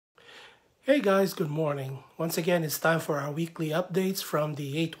Hey guys, good morning. Once again, it's time for our weekly updates from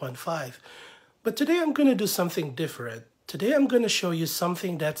the 815. But today I'm going to do something different. Today I'm going to show you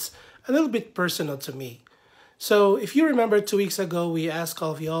something that's a little bit personal to me. So, if you remember 2 weeks ago, we asked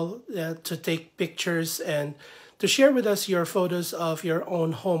all of y'all to take pictures and to share with us your photos of your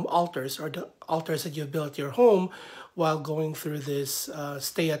own home altars or the altars that you've built your home while going through this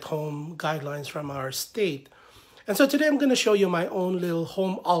stay at home guidelines from our state. And so today I'm going to show you my own little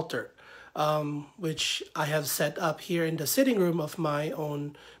home altar, which I have set up here in the sitting room of my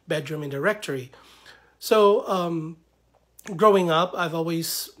own bedroom in the rectory. So growing up, I've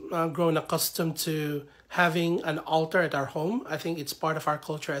always grown accustomed to having an altar at our home. I think it's part of our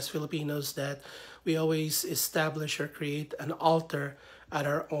culture as Filipinos that we always establish or create an altar at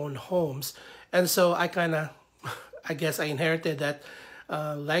our own homes. And so I guess I inherited that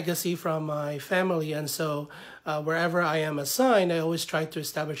legacy from my family. And so wherever I am assigned, I always try to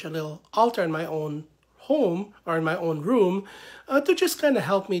establish a little altar in my own home or in my own room to just kind of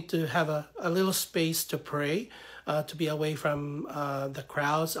help me to have a little space to pray, to be away from the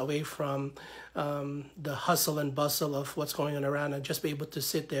crowds, away from the hustle and bustle of what's going on around, and just be able to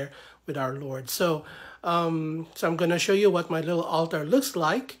sit there with our Lord. So I'm going to show you what my little altar looks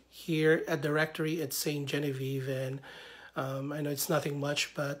like here at the rectory at St. Genevieve. And I know it's nothing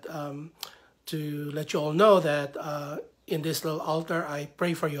much, but to let you all know that in this little altar, I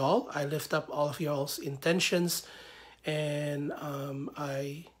pray for you all. I lift up all of y'all's intentions, and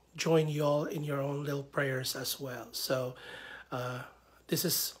I join you all in your own little prayers as well. So this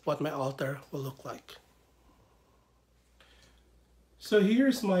is what my altar will look like. So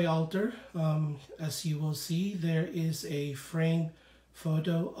here's my altar. As you will see, there is a framed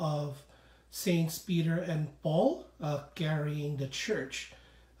photo of Saints Peter and Paul carrying the church.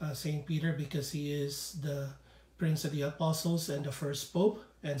 Saint Peter because he is the Prince of the Apostles and the first Pope,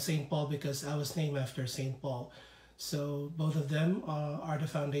 and Saint Paul because I was named after Saint Paul. So both of them are the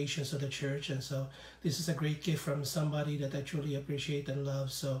foundations of the church, and so this is a great gift from somebody that I truly appreciate and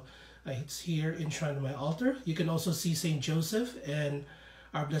love. So it's here enshrined on my altar. You can also see Saint Joseph and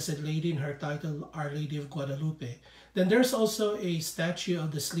our Blessed Lady in her title, Our Lady of Guadalupe. Then there's also a statue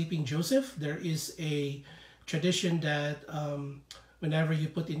of the sleeping Joseph. There is a tradition that whenever you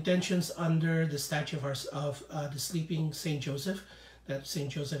put intentions under the statue of the sleeping Saint Joseph, that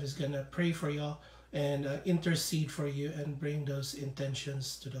Saint Joseph is going to pray for you and intercede for you and bring those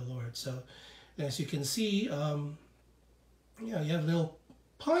intentions to the Lord. So as you can see, you have little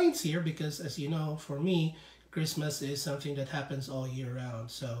pines here because, as you know, for me, Christmas is something that happens all year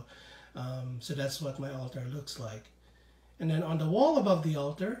round. So that's what my altar looks like. And then on the wall above the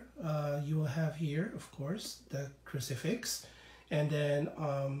altar, you will have here, of course, the crucifix, and then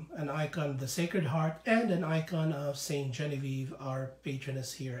an icon of the Sacred Heart and an icon of Saint Genevieve, our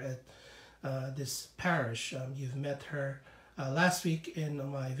patroness here at this parish. You've met her last week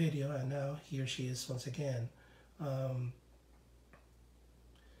in my video, and now here she is once again.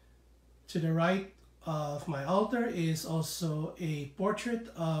 To the right of my altar is also a portrait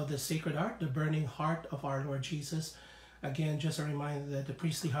of the Sacred Heart, the burning heart of our Lord Jesus. Again, just a reminder that the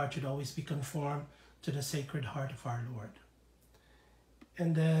priestly heart should always be conformed to the Sacred Heart of our Lord.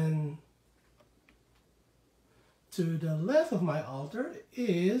 And then to the left of my altar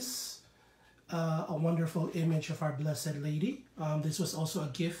is a wonderful image of our Blessed Lady. This was also a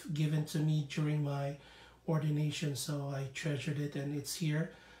gift given to me during my ordination, so I treasured it, and it's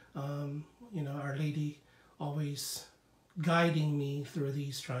here. Our Lady always guiding me through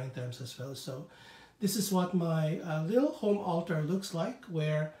these trying times as well. So this is what my little home altar looks like,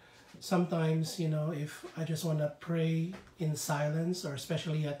 where sometimes, if I just want to pray in silence, or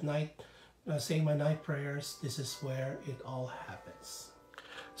especially at night, saying my night prayers, this is where it all happens.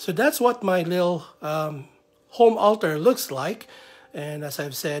 So that's what my little home altar looks like. And as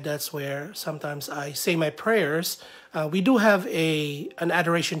I've said, that's where sometimes I say my prayers. We do have an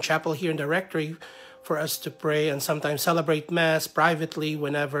adoration chapel here in the rectory for us to pray and sometimes celebrate Mass privately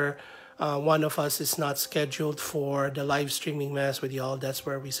whenever one of us is not scheduled for the live streaming Mass with y'all. That's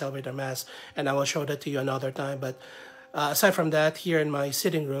where we celebrate our Mass, and I will show that to you another time. But aside from that, here in my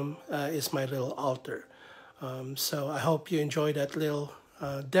sitting room is my little altar. So I hope you enjoy that little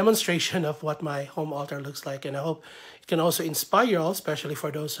demonstration of what my home altar looks like, and I hope it can also inspire you all, especially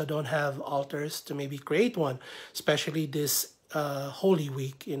for those who don't have altars, to maybe create one, especially this Holy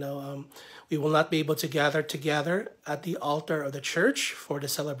Week. We will not be able to gather together at the altar of the church for the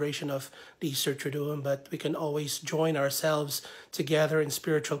celebration of the Easter Triduum, but we can always join ourselves together in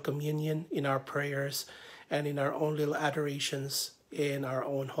spiritual communion, in our prayers, and in our own little adorations in our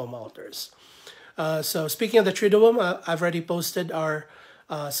own home altars. So speaking of the Triduum, I've already posted our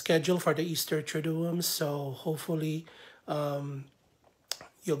schedule for the Easter Triduum. So hopefully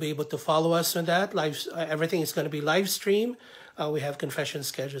you'll be able to follow us on that. Everything is going to be live stream. We have confession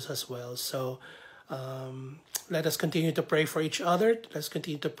schedules as well. So let us continue to pray for each other. Let's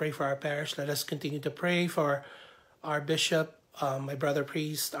continue to pray for our parish. Let us continue to pray for our bishop, my brother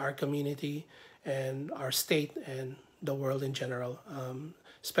priest, our community, and our state and the world in general,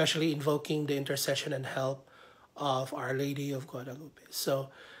 especially invoking the intercession and help of Our Lady of Guadalupe. So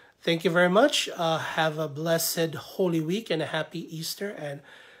thank you very much. Have a blessed Holy Week and a happy Easter. And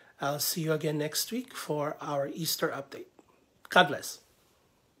I'll see you again next week for our Easter update. God bless.